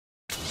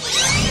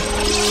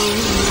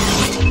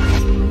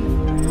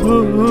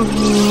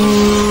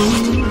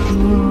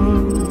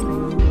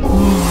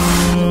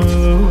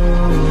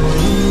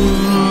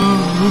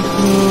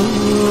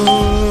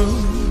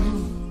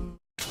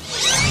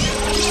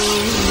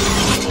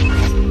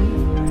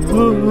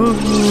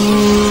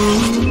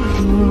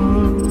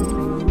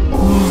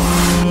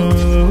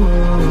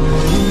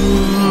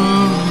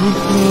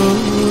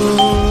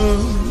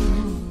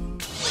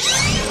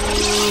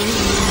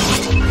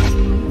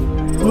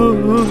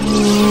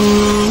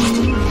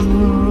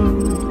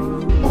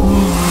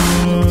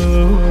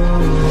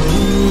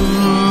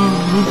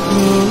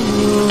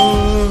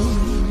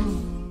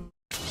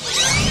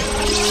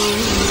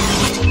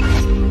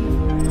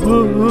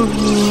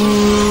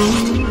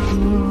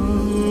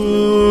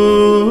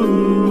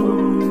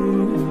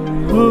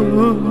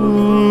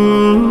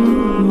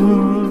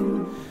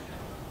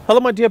Hello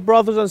my dear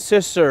brothers and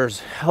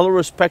sisters, hello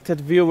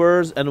respected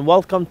viewers, and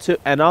welcome to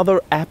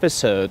another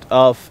episode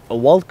of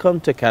Welcome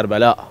to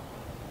Karbala.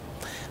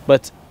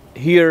 But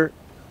here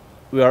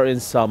we are in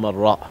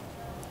Samarra.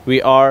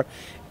 We are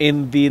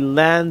in the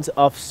land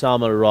of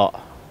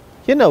Samarra.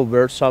 You know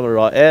where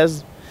Samarra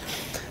is?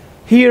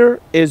 Here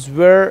is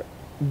where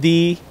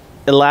the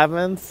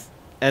 11th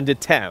and the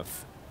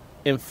 10th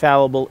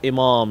infallible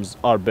Imams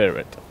are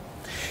buried.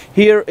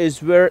 Here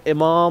is where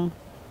Imam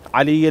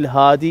Ali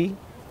Al-Hadi,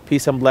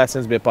 peace and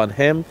blessings be upon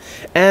him,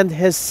 and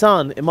his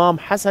son Imam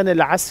Hassan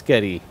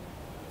Al-Askari,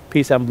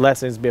 peace and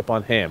blessings be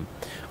upon him,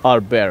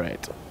 are buried.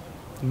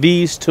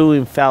 These two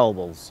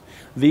infallibles,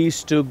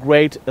 these two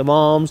great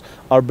Imams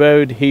are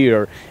buried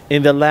here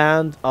in the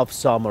land of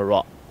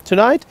Samarra.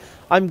 Tonight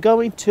I'm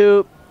going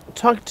to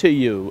talk to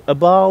you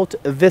about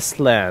this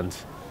land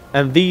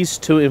and these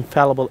two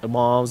infallible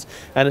Imams,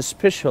 and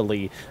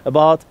especially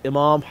about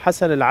Imam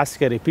Hassan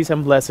Al-Askari, peace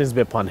and blessings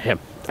be upon him,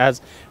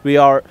 as we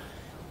are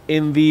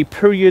in the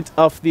period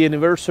of the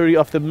anniversary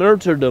of the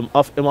martyrdom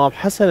of Imam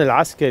Hassan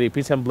Al-Askari,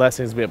 peace and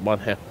blessings be upon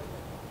him.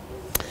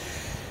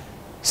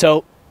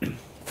 So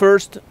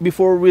first,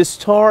 before we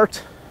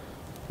start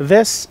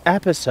this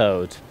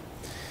episode,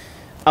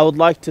 I would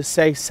like to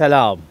say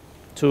salam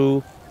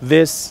to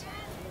this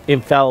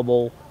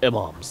infallible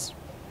Imams.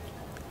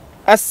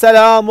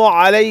 Assalamu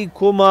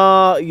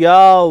alaykuma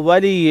ya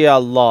wali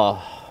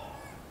Allah.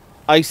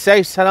 I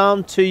say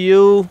salam to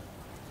you,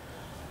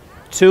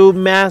 two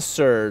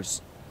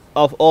masters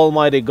of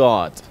Almighty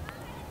God.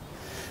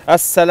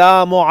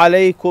 Assalamu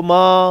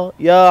alaykuma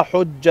ya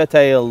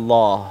hujjatay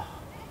Allah.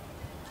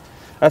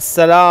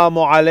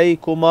 Assalamu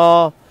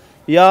alaykuma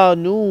ya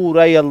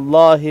nuray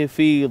Allah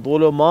fi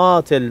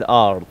dhulumat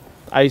al-ard.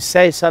 I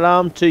say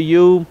salam to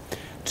you,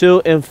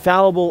 two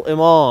infallible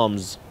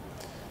Imams,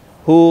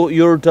 who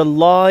you're the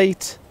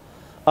light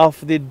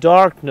of the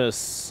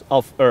darkness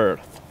of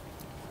earth.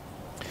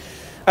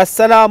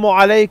 Assalamu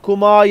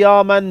alaykuma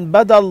ya man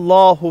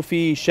badallahu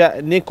fi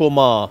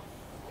sha'nikuma.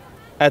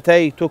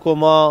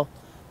 Ataytukuma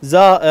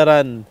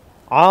za'iran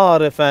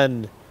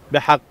arifan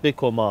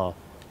bihaqqikuma.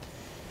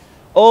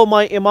 Oh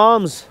my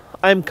Imams,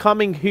 I'm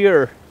coming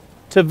here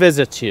to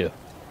visit you,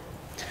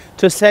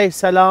 to say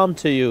salam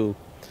to you,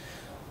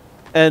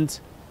 and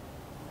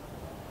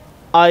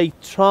I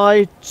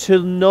try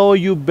to know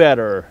you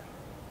better,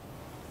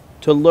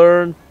 to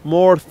learn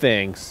more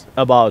things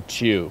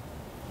about you.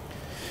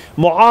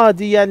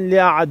 Mu'adiyan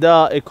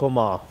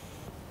li'a'da'ikuma.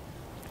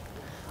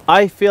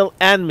 I feel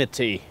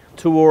enmity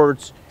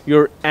towards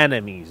your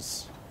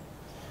enemies.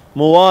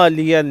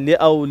 Muwaliyan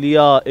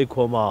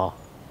li'awliya'ikuma.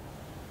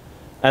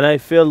 And I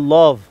feel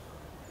love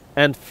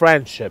and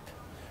friendship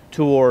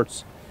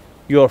towards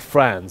your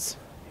friends,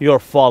 your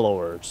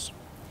followers.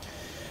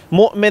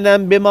 مؤمنا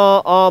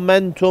بما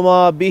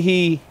آمنتما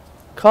به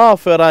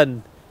كافرا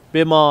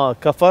بما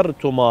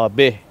كفرتما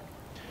به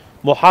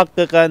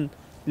محققا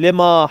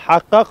لما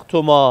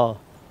حققتما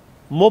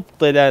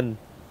مبطلا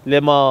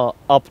لما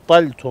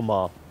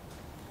أبطلتما.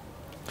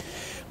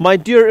 My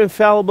dear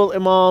infallible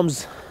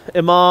Imams,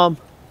 Imam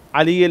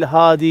Ali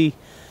Al-Hadi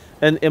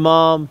and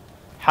Imam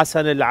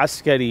Hassan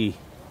Al-Askari,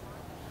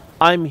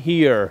 I'm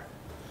here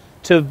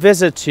to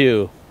visit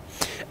you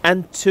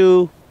and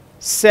to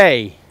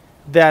say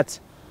that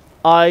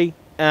I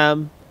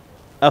am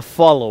a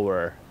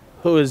follower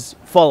who is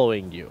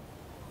following you.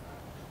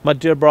 My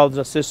dear brothers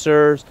and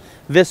sisters,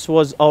 this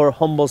was our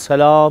humble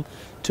salam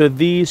to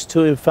these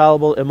two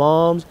infallible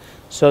Imams.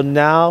 So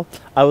now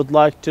I would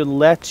like to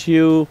let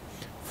you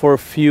for a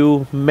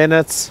few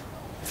minutes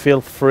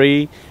feel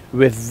free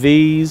with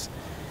these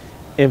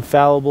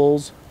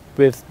infallibles,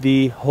 with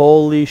the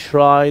holy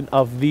shrine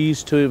of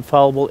these two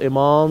infallible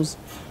Imams,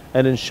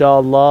 and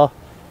inshallah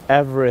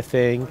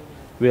everything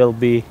will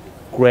be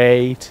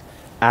great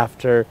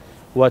after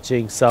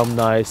watching some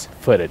nice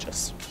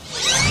footages.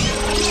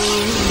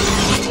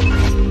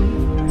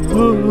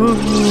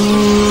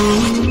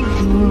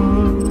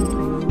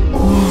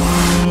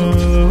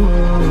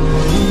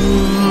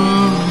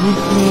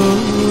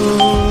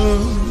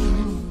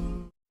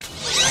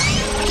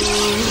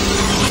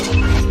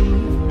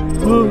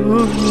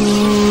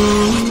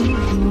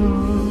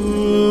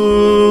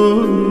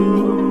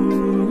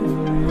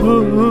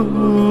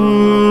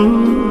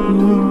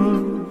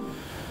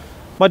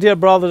 My dear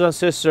brothers and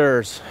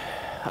sisters,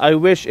 I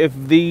wish if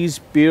these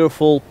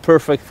beautiful,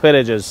 perfect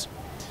villages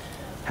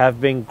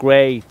have been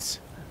great,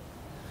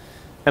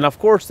 and of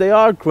course they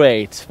are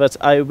great, but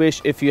I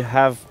wish if you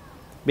have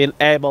been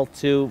able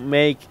to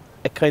make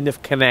a kind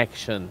of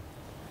connection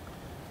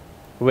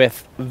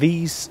with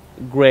these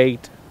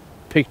great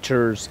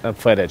pictures and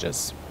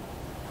footages.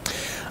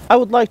 I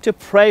would like to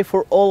pray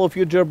for all of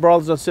you, dear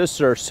brothers and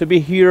sisters, to be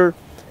here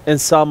in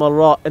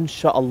Samarra,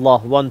 inshallah,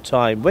 one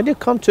time. When you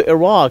come to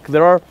Iraq,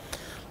 there are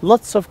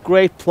lots of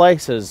great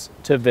places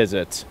to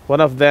visit.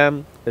 One of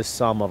them is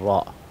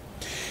Samarra.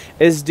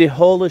 Is the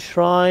holy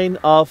shrine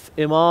of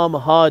Imam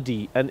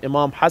Hadi and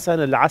Imam Hassan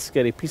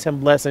Al-Askari, peace and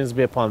blessings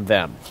be upon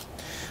them.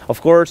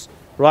 Of course,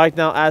 right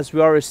now as we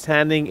are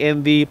standing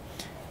in the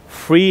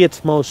free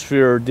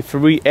atmosphere, the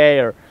free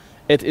air,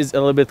 it is a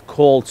little bit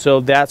cold, so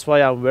that's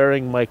why I'm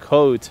wearing my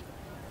coat.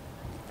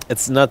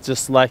 It's not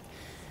just like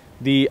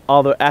the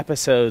other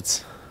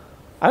episodes.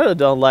 I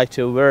don't like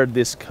to wear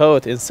this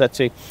coat in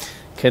such a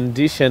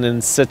condition,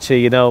 in such a,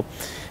 you know,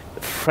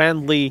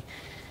 friendly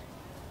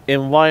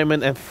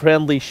environment and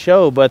friendly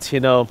show, but you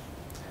know,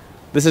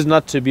 this is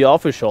not to be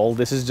official.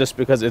 This is just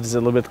because it is a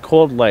little bit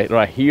cold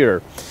right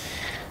here.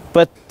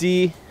 But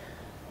the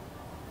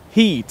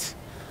heat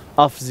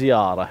of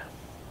ziyarah,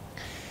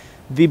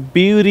 the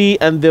beauty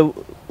and the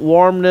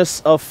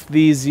warmness of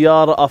the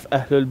ziyarah of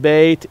Ahlul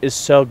Bayt is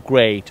so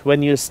great.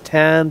 When you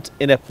stand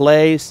in a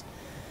place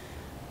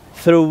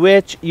through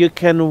which you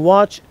can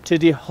watch to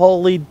the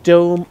holy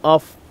dome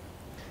of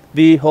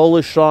the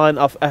holy shrine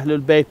of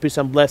Ahlul Bayt, peace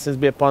and blessings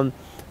be upon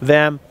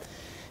them,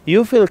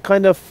 you feel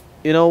kind of,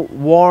 you know,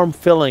 warm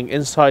feeling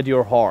inside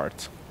your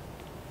heart.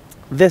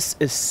 This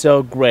is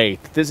so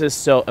great. This is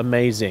so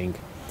amazing.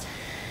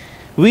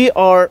 We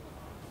are,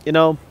 you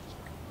know,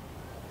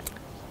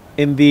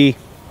 in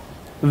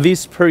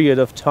this period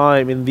of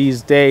time, in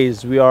these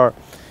days, we are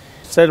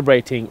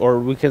celebrating, or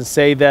we can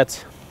say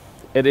that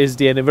it is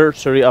the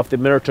anniversary of the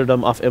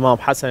martyrdom of Imam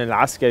Hassan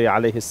Al-Askari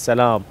alayhi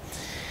salam.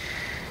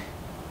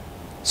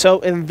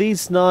 So in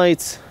these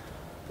nights,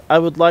 I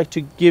would like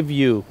to give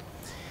you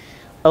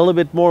a little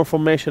bit more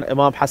information.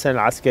 Imam Hassan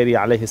Al-Askari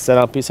alayhi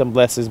salam, peace and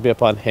blessings be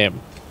upon him.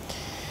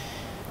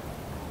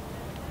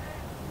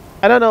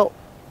 I don't know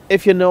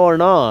if you know or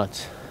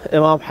not,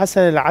 Imam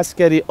Hassan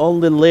Al-Askari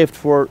only lived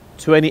for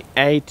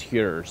 28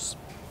 years.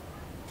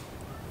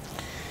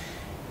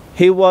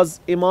 He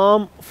was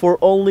Imam for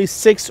only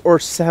 6 or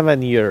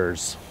 7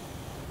 years.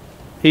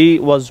 He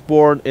was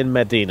born in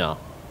Medina.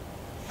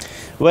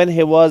 When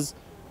he was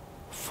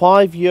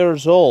 5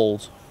 years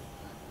old,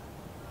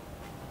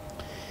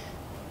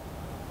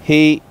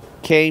 he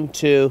came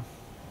to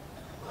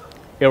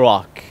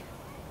Iraq.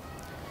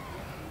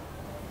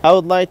 I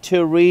would like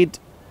to read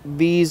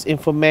these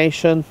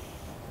information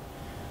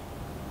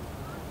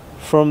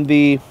from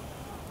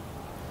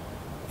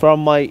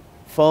my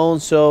phone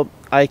so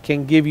I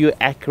can give you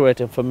accurate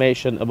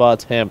information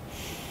about him.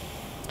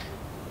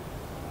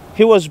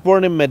 He was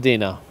born in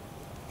Medina.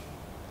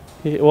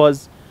 He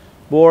was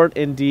born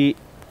in the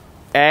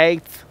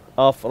 8th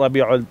of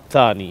Rabi'ul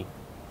Thani,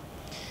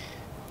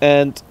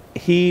 and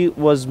he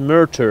was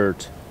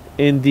murdered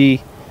in the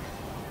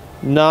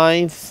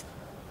 9th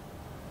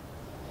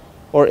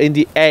or in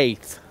the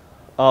 8th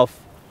of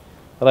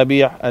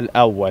Rabi'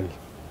 al-Awwal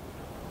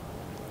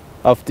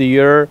of the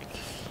year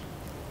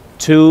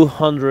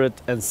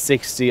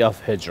 260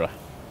 of Hijrah.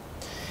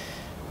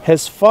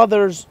 His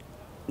father's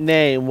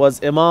name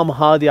was Imam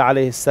Hadi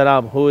alayhi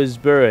salam, who is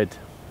buried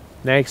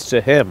next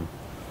to him,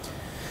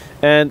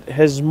 and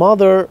his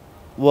mother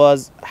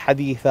was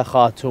Haditha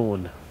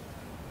Khatun.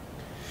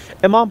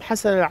 Imam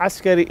Hassan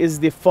Al-Askari is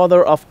the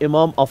father of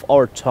Imam of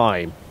our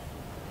time.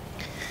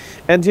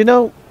 And you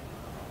know,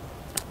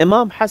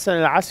 Imam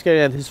Hassan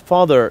Al-Askari and his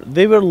father,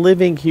 they were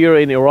living here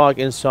in Iraq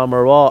in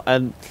Samarra,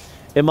 and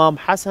Imam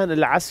Hassan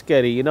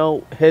Al-Askari, you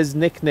know, his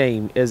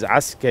nickname is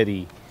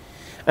Askari.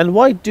 And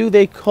why do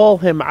they call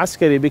him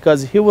Askari?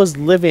 Because he was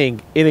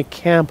living in a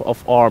camp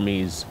of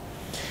armies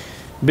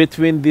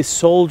between the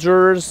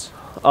soldiers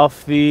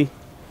of the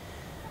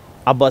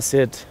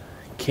Abbasid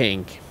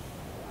king.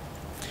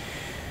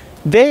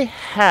 They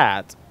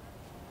had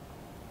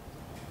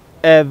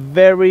a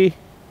very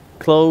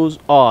close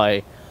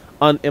eye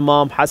on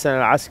Imam Hassan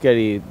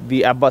Al-Askari,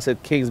 the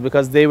Abbasid kings,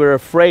 because they were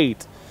afraid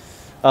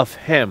of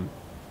him.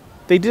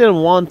 They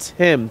didn't want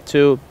him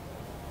to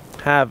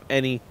have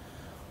any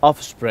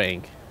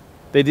offspring.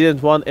 They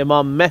didn't want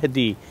Imam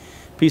Mahdi,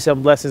 peace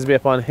and blessings be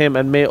upon him,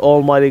 and may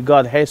Almighty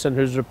God hasten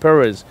his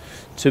appearance,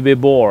 to be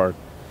born.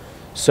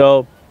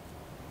 So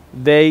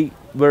they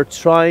were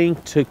trying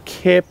to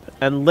keep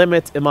and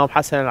limit Imam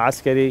Hassan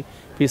Al-Askari,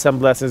 peace and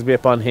blessings be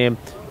upon him,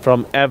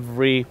 from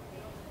every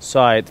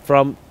side,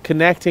 from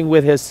connecting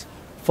with his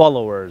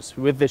followers,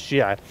 with the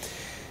Shia.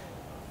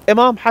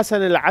 Imam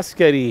Hassan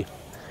Al-Askari,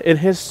 in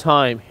his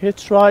time, he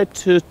tried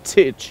to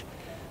teach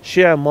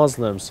Shia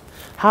Muslims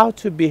how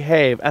to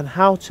behave and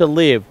how to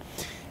live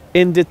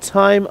in the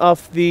time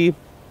of the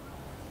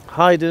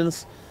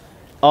guidance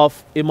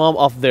of Imam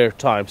of their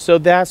time. So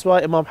that's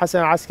why Imam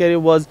Hassan Al-Askari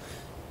was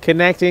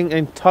connecting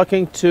and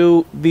talking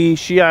to the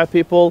Shia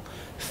people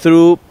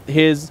through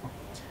his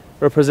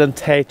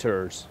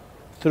representators,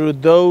 through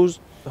those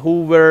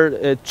who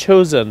were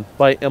chosen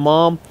by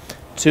Imam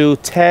to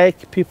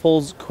take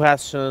people's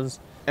questions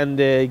and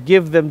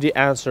give them the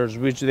answers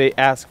which they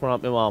ask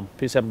from Imam,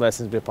 peace and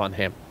blessings be upon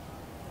him.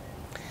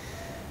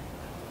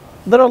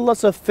 There are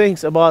lots of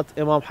things about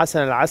Imam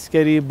Hassan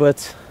Al-Askari,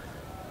 but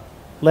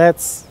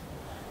let's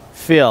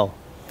feel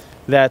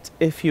that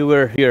if you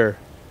were here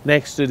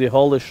next to the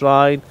holy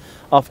shrine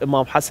of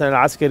Imam Hassan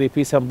Al-Askari,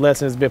 peace and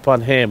blessings be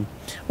upon him,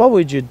 what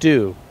would you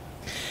do?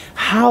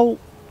 How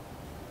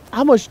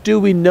much do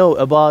we know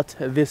about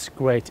this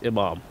great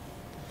Imam?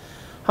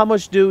 How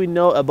much do we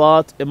know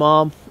about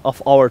Imam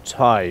of our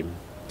time?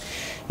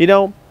 You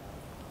know,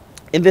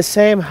 in the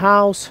same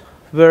house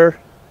where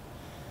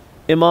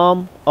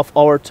Imam of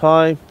our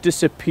time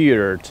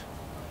disappeared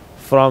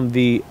from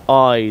the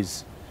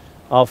eyes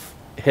of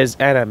his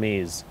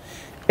enemies,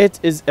 it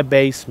is a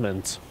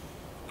basement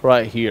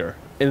right here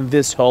in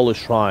this holy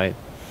shrine.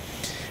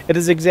 It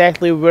is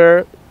exactly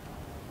where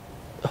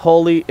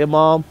holy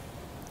Imam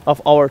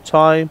of our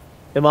time,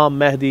 Imam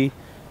Mahdi,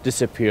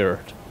 disappeared.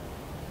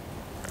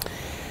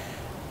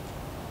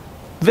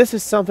 This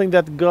is something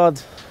that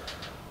God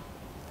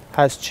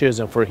has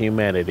chosen for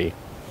humanity,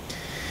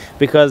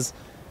 because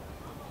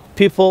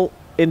people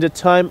in the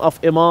time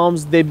of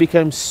Imams, they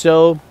became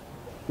so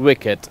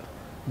wicked,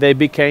 they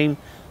became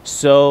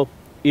so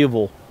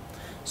evil,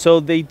 so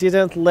they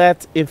didn't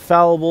let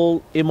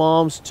infallible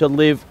Imams to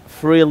live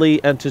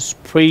freely and to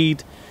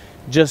spread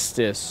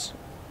justice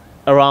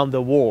around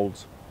the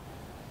world,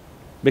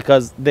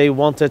 because they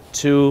wanted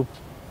to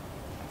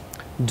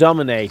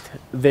dominate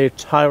their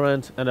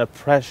tyrant and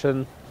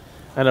oppressor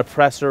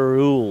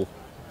rule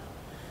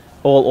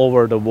all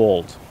over the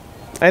world.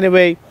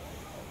 Anyway,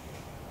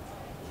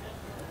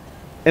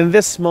 in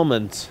this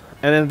moment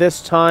and in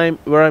this time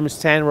where I'm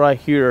standing right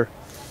here,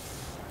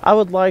 I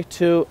would like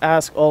to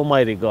ask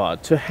Almighty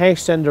God to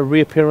hasten the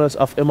reappearance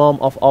of Imam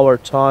of our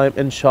time,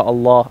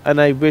 inshallah. And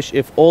I wish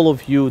if all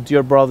of you,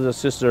 dear brothers and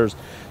sisters,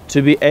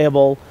 to be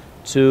able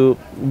to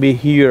be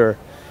here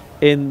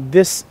in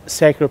this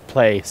sacred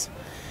place.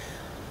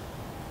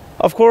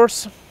 Of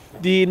course,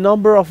 the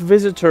number of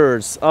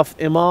visitors of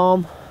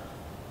Imam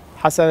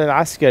Hassan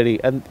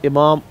Al-Askari and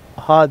Imam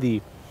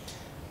Hadi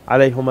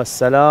alayhum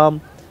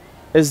as-salam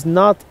is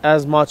not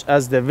as much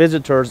as the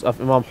visitors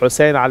of Imam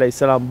Hussein alayhi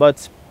salam,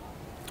 but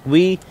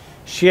we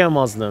Shia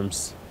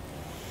Muslims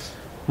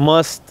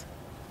must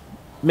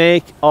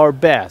make our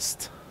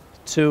best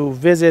to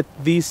visit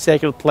these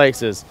sacred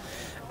places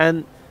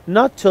and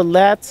not to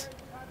let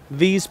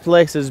these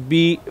places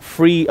be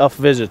free of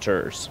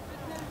visitors.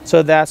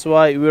 So that's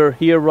why we're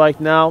here right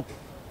now,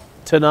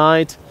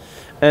 tonight,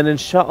 and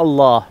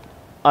inshallah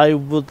I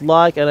would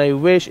like and I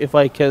wish if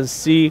I can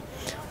see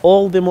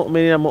all the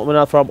mu'mineen and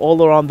mu'minat from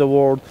all around the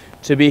world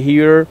to be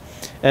here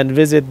and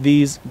visit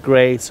these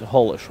great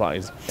holy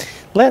shrines.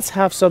 Let's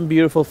have some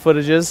beautiful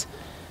footages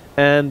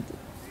and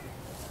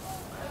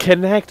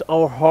connect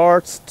our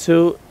hearts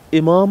to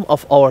Imam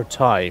of our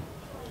time.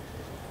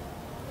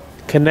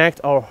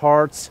 Connect our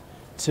hearts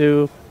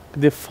to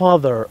the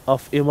father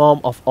of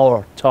Imam of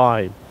our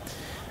time,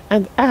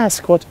 and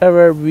ask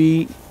whatever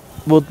we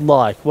would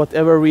like,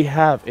 whatever we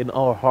have in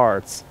our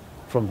hearts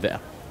from them.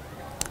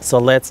 So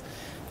let's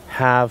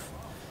have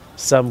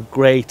some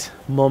great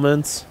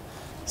moments,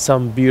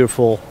 some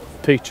beautiful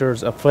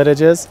pictures and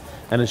footages,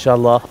 and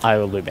inshallah I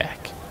will be back.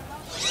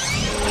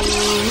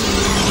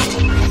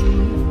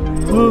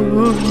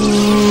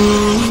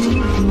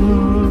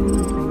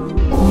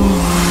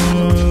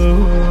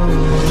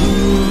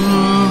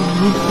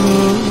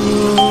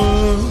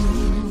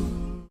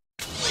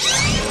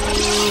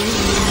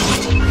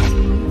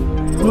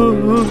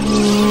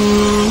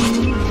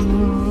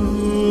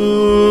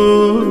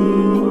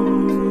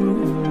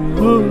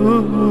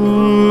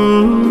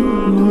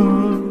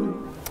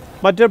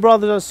 My dear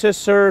brothers and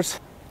sisters,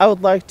 I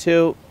would like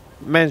to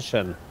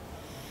mention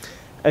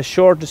a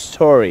short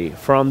story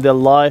from the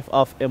life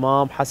of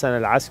Imam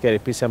Hassan Al-Askari,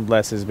 peace and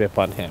blessings be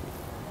upon him.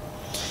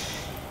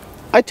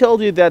 I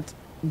told you that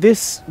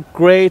this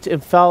great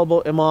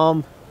infallible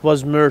Imam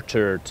was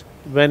murdered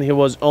when he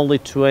was only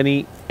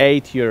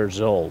 28 years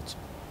old.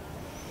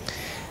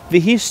 The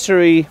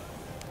history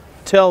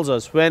tells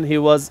us when he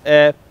was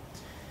a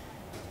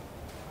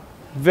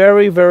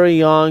very, very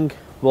young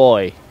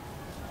boy.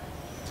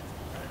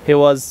 He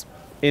was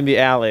in the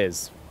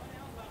alleys,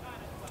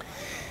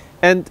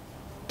 and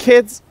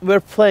kids were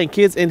playing,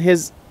 kids in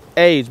his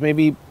age,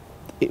 maybe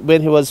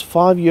when he was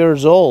 5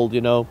 years old, you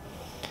know,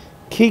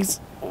 kids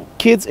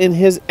in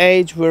his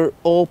age were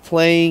all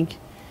playing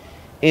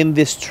in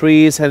the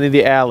streets and in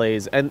the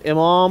alleys. And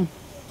Imam,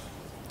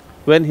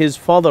 when his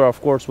father of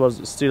course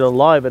was still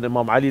alive and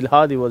Imam Ali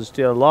al-Hadi was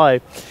still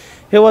alive,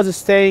 he was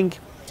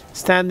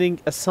standing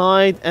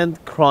aside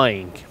and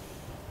crying.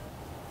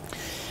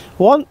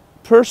 One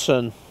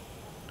person,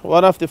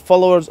 one of the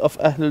followers of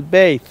Ahlul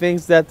Bayt,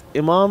 thinks that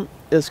Imam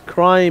is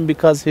crying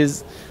because he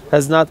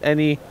has not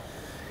any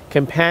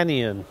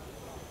companion,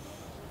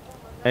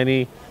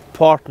 any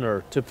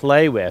partner to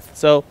play with.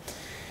 So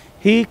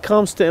he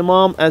comes to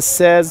Imam and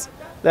says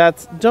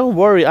that, don't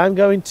worry, I'm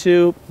going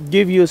to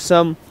give you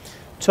some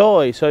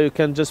toy so you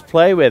can just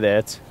play with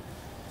it.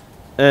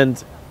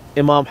 And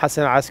Imam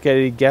Hassan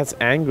Al-Askari gets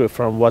angry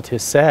from what he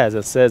says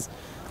and says,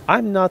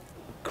 I'm not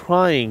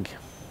crying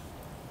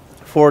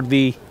for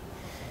the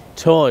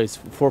toys,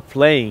 for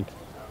playing.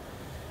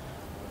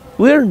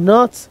 We're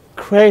not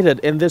created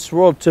in this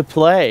world to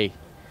play.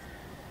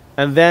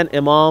 And then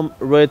Imam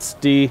reads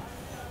the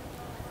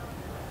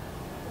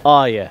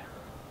ayah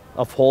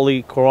of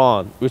Holy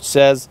Quran, which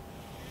says,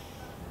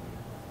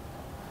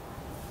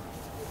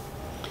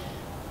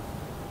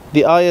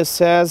 the ayah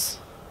says,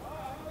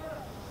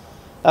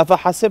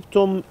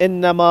 أفحسبتم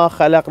إنما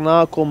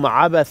خلقناكم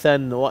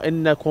عبثا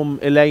وإنكم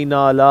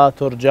إلينا لا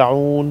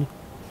ترجعون.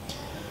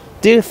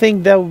 Do you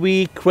think that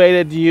we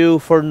created you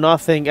for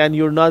nothing and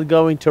you're not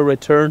going to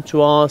return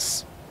to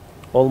us?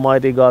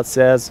 Almighty God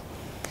says.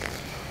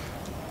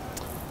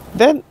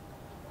 Then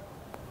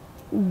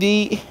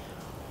the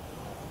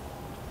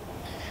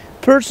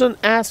person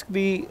asked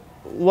the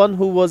one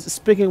who was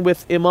speaking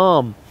with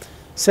Imam,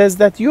 says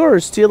that you're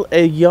still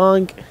a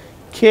young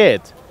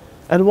kid,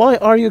 and why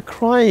are you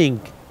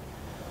crying?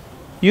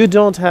 You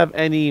don't have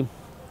any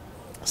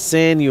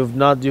sin, you've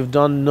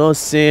done no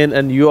sin,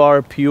 and you are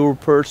a pure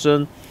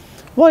person.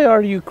 Why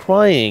are you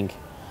crying?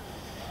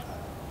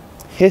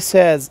 He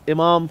says,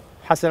 Imam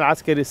Hassan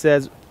Al-Askari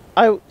says,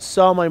 I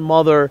saw my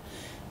mother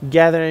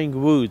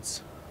gathering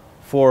woods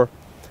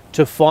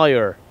to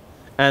fire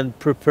and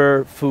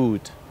prepare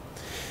food.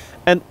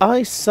 And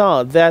I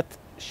saw that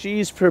she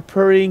is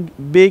preparing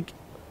big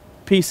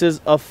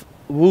pieces of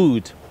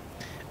wood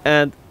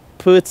and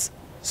puts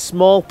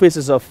small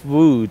pieces of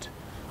wood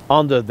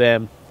under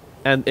them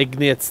and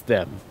ignites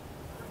them.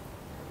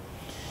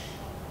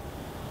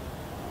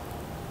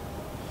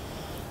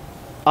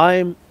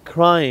 I'm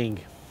crying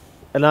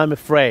and I'm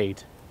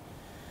afraid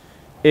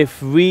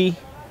if we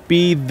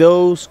be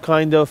those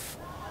kind of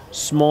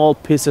small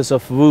pieces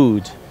of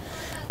wood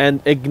and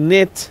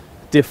ignite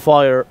the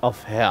fire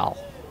of hell.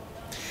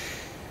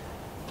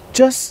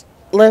 Just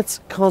let's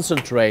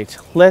concentrate.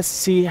 Let's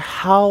see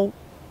how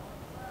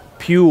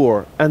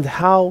pure and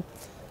how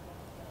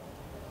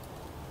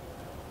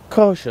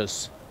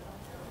cautious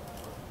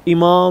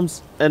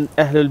Imams and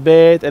Ahlul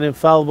Bayt and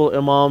infallible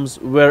Imams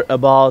were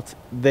about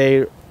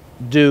their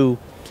do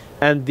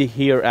and the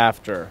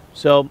hereafter.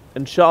 So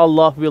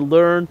inshallah we'll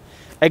learn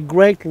a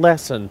great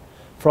lesson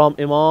from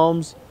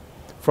Imams,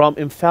 from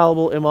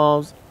infallible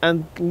Imams,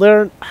 and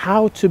learn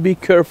how to be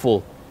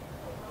careful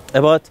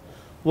about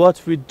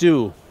what we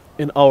do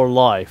in our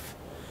life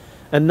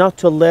and not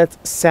to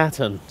let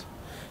Satan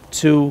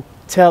to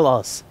tell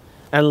us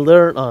and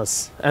learn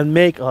us and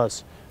make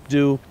us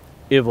do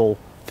evil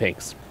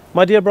things.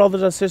 My dear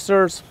brothers and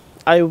sisters,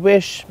 I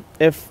wish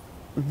if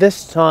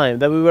this time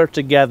that we were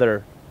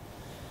together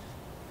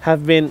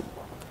have been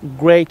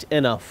great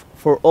enough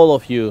for all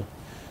of you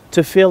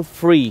to feel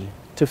free,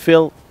 to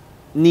feel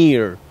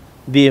near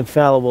the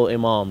infallible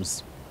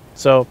Imams.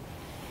 So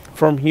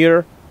from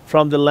here,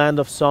 from the land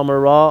of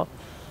Samarra,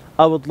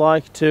 I would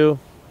like to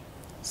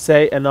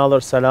say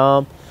another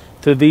salam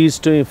to these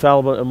two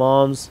infallible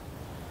Imams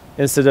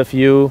instead of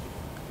you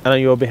and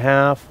on your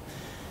behalf.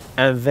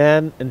 And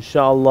then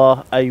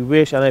inshallah I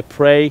wish and I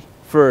pray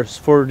first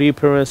for the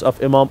appearance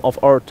of Imam of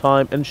our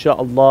time,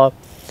 inshallah,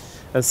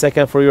 and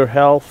second for your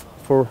health,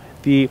 for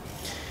the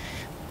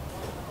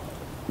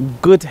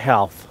good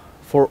health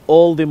for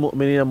all the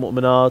mu'mineen and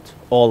mu'minat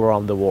all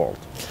around the world.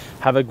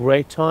 Have a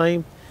great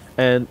time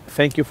and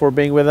thank you for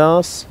being with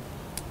us.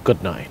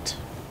 Good night.